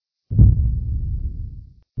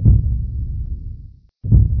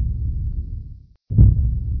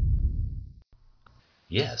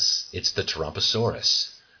Yes, it's the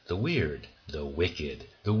Trumposaurus, the weird, the wicked,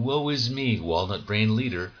 the woe-is-me walnut brain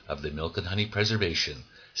leader of the milk and honey preservation.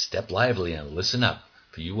 Step lively and listen up,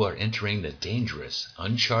 for you are entering the dangerous,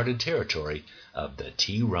 uncharted territory of the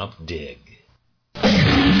T-Rump Dig.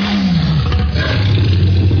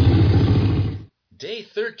 Day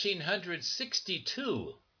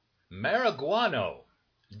 1362. Mar-a-Guano.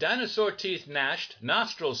 Dinosaur teeth gnashed,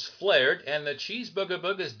 nostrils flared, and the cheese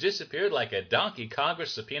booger-boogers disappeared like a donkey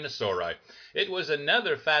Congress subpoenasauri. It was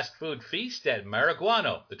another fast food feast at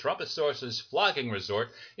Mar-a-Guano, the Trumposaurus's flogging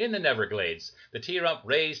resort in the Neverglades. The T-Rump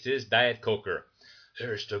raised his Diet Coker.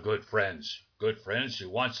 Here's to good friends who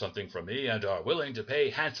want something from me and are willing to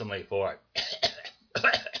pay handsomely for it.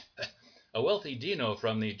 A wealthy Dino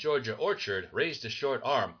from the Georgia orchard raised a short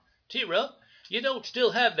arm. T-Rump, you don't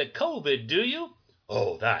still have the COVID, do you?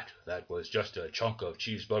 Oh, that was just a chunk of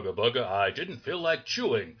cheese booger I didn't feel like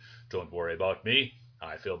chewing. Don't worry about me.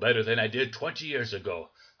 I feel better than I did 20 years ago.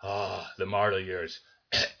 Ah, the Marley years.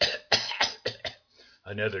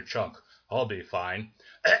 Another chunk. I'll be fine.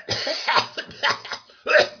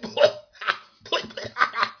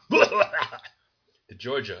 The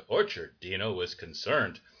Georgia orchard Dino was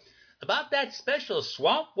concerned. About that special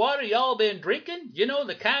swamp water y'all been drinking? You know,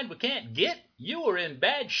 the kind we can't get? You were in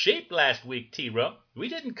bad shape last week, T-Rump. We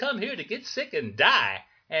didn't come here to get sick and die.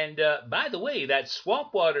 And, by the way, that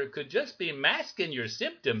swamp water could just be masking your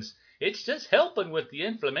symptoms. It's just helping with the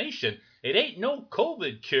inflammation. It ain't no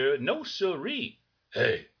COVID cure, no siree.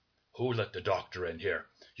 Hey, who let the doctor in here?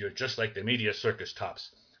 You're just like the media circus tops,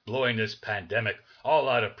 blowing this pandemic all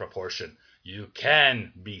out of proportion. You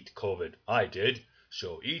can beat COVID. I did.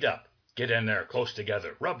 So eat up. Get in there close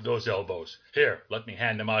together. Rub those elbows. Here, let me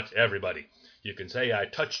hand them out to everybody. You can say I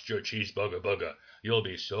touched your cheese booger. You'll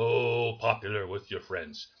be so popular with your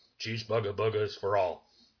friends. Cheese boogers for all.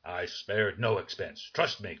 I spared no expense.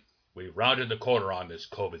 Trust me. We rounded the corner on this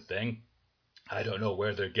COVID thing. I don't know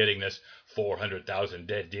where they're getting this 400,000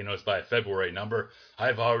 dead dinos by February number.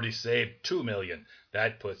 I've already saved 2 million.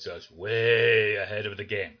 That puts us way ahead of the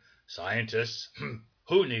game. Scientists,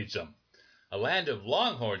 who needs them? A land of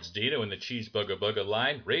longhorns Dino in the cheese booger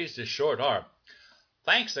line raised his short arm.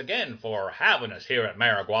 Thanks again for having us here at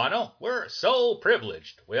Mar-a-Guano. We're so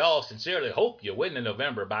privileged. We all sincerely hope you win the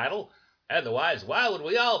November battle. Otherwise, why would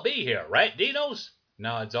we all be here, right, Dinos?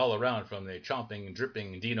 Nods all around from the chomping,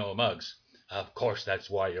 dripping Dino mugs. Of course that's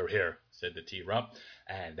why you're here, said the T-Rump.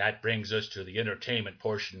 And that brings us to the entertainment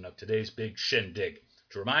portion of today's big shindig,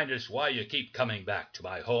 to remind us why you keep coming back to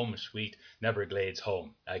my home sweet Neverglades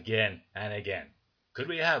home again and again. Could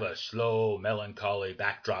we have a slow, melancholy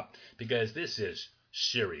backdrop? Because this is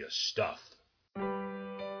serious stuff.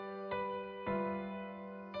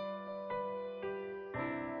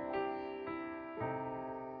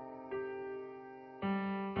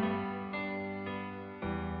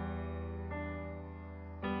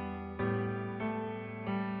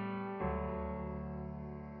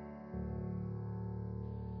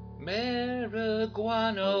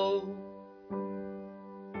 Mar-a-Guano.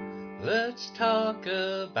 Let's talk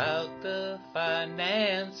about the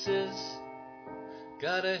finances.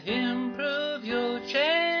 Gotta improve your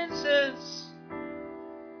chances.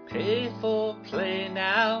 Pay for play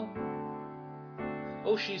now.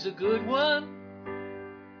 Oh, she's a good one.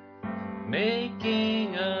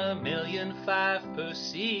 Making $1.5 million per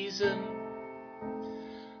season.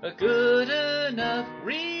 A good enough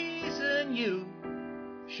reason you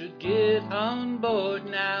should get on board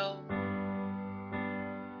now.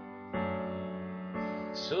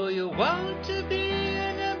 So you want to be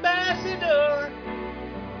an ambassador?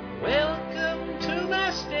 Welcome to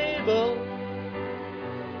my stable.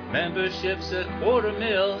 Membership's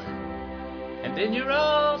 $250,000, and then you're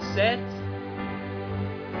all set.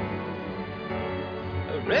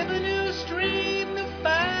 A revenue stream, the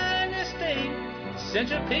finest thing,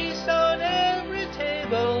 centerpiece on every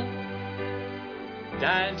table.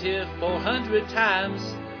 Dined here 400 times,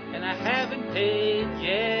 and I haven't paid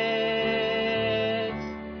yet.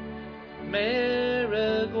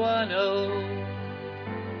 Mar-a-Guano,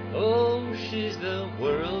 oh, she's the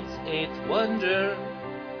world's 8th wonder.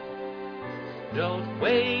 Don't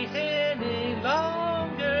wait any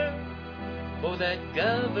longer for that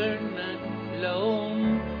government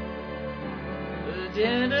loan. The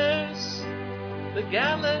dinners, the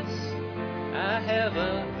galas, I have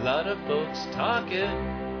a lot of folks talking.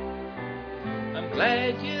 I'm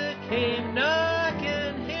glad you came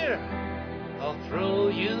knocking. Here, I'll throw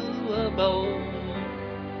you a bone.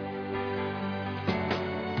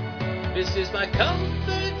 This is my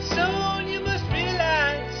comfort zone, you must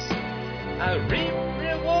realize. I reap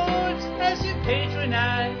rewards as you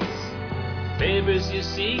patronize. neighbors, you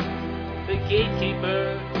see, the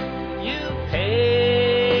gatekeeper, you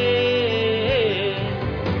pay.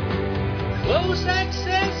 Close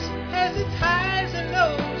access has its highs and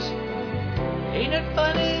lows. Ain't it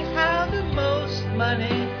funny how the most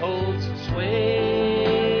money holds sway?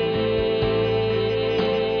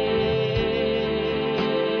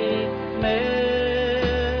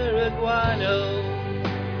 Mar-a-Guano,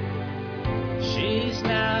 she's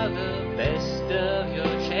now the best of your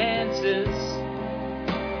chances.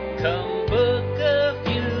 Come book a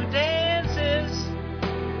few dances.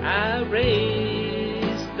 I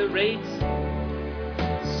raise the rates,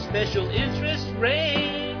 special interest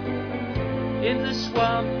rate. In the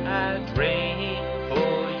swamp I drain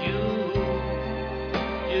for you.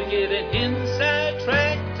 You get an inside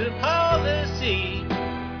track to policy.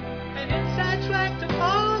 An inside track to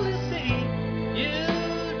policy.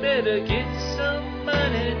 You'd better get some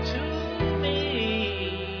money to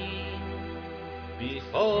me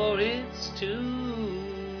before it's too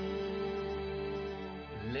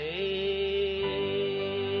late.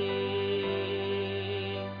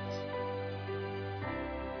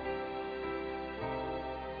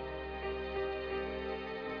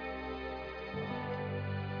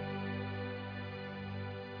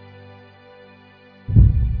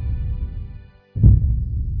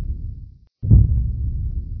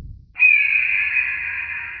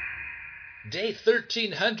 Day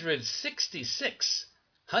 1366.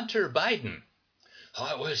 Hunterbiden. Oh,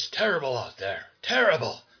 it was terrible out there.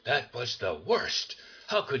 Terrible. That was the worst.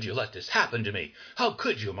 How could you let this happen to me? How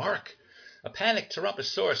could you, Mark? A panicked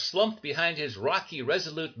Tyrannosaurus slumped behind his rocky,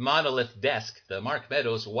 resolute monolith desk. The Mark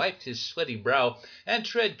Meadows wiped his sweaty brow and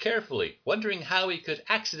tread carefully, wondering how he could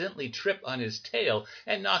accidentally trip on his tail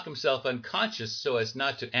and knock himself unconscious so as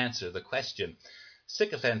not to answer the question.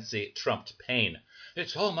 Sycophancy trumped pain.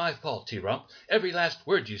 It's all my fault, T-Rump. Every last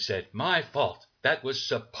word you said, my fault. That was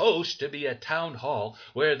supposed to be a town hall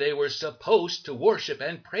where they were supposed to worship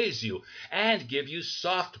and praise you and give you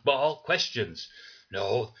softball questions.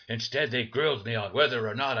 No, instead they grilled me on whether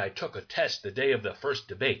or not I took a test the day of the first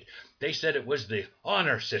debate. They said it was the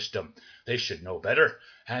honor system. They should know better.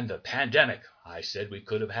 And the pandemic. I said we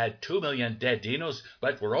could have had 2 million dead dinos,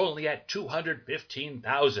 but we're only at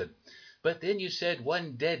 215,000. But then you said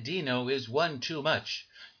one dead dino is one too much.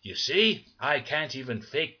 You see, I can't even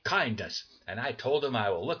fake kindness, and I told him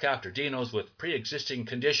I will look after dinos with pre-existing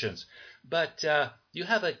conditions. But you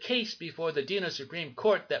have a case before the Dino Supreme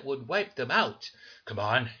Court that would wipe them out. Come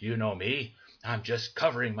on, you know me. I'm just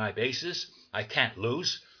covering my bases. I can't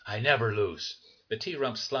lose. I never lose. The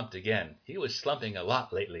T-Rump slumped again. He was slumping a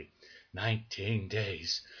lot lately. 19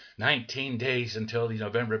 days. 19 days until the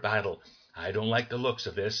November battle. I don't like the looks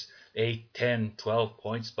of this. 8, 10, 12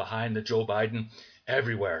 points behind the Joe Biden.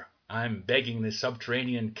 Everywhere. I'm begging the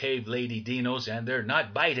subterranean cave lady dinos, and they're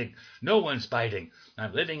not biting. No one's biting.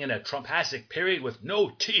 I'm living in a Trumpasic period with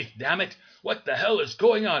no teeth, damn it. What the hell is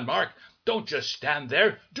going on, Mark? Don't just stand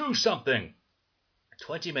there. Do something.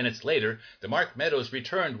 20 minutes later, the Mark Meadows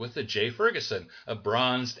returned with the Jay Ferguson, a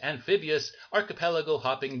bronzed, amphibious,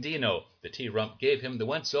 archipelago-hopping dino. The T-Rump gave him the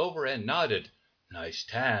once-over and nodded. Nice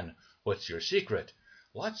tan. What's your secret?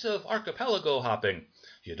 Lots of archipelago hopping.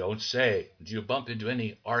 You don't say. Do you bump into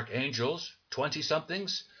any archangels,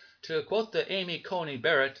 20-somethings? To quote the Amy Coney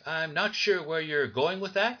Barrett, I'm not sure where you're going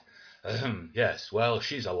with that. Yes, well,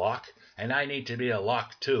 she's a lock, and I need to be a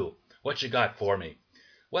lock too. What you got for me?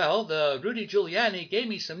 Well, the Rudy Giuliani gave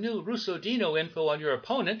me some new Russo Dino info on your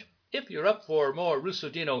opponent. If you're up for more Russo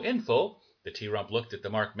Dino info. The T-Rump looked at the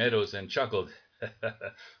Mark Meadows and chuckled.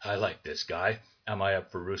 I like this guy. Am I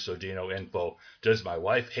up for Russo Dino info? Does my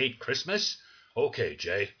wife hate Christmas? Okay,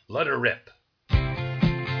 Jay, let her rip.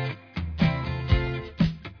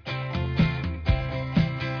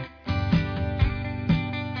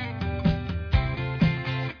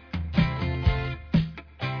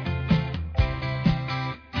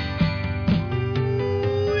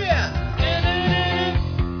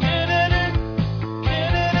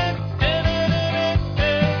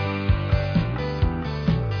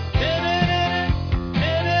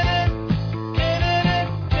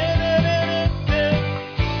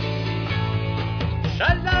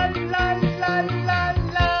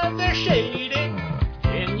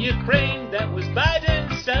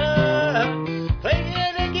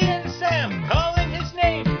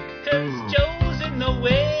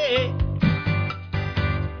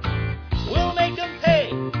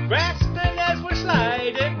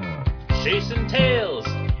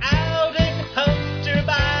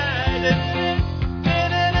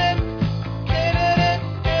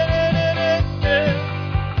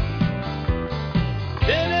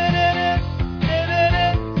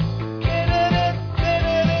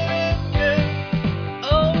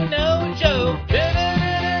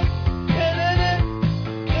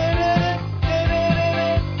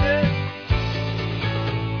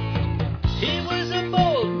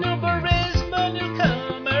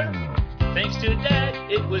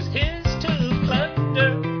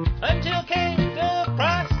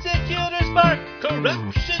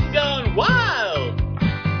 eruption gone wild.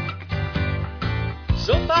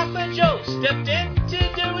 So Papa Joe stepped in to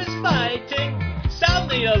do his fighting. Sound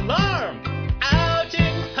the alarm out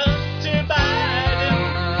in Hunterbiden.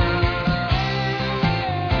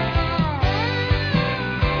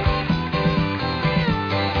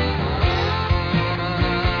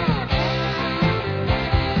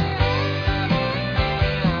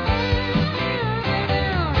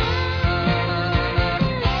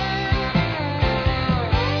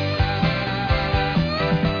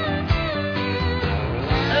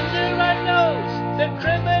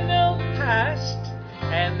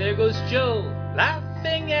 And there goes Joe,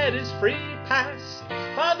 laughing at his free pass.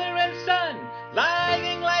 Father and son,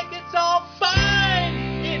 lying like it's all fine.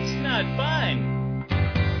 It's not fine.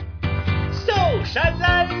 So,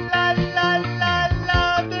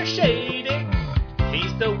 sha-la-la-la-la-la, they're shading.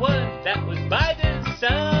 He's the one that was Biden's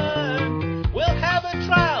son. We'll have a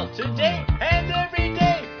trial today and every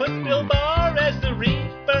day. Put Bill Barr as the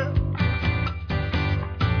reaper.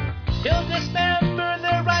 He'll dismember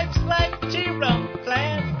their rights like T-Rump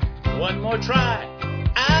clan. One more try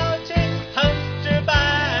out in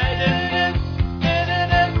Hunterbiden.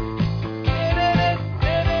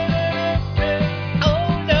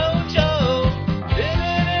 Oh no, Joe.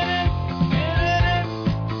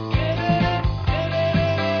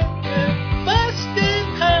 Busting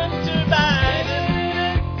Hunterbiden.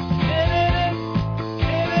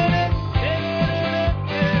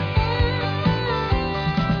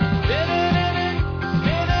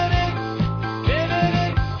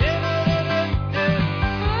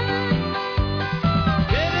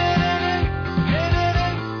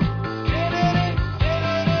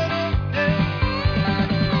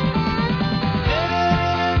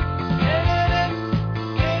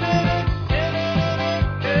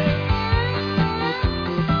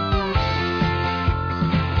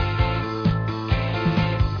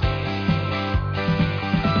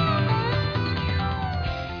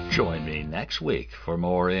 Join me next week for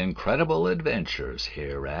more incredible adventures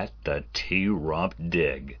here at the T-Rump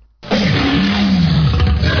Dig.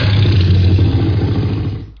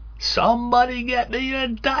 Somebody get me a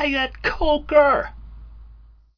Diet Coker!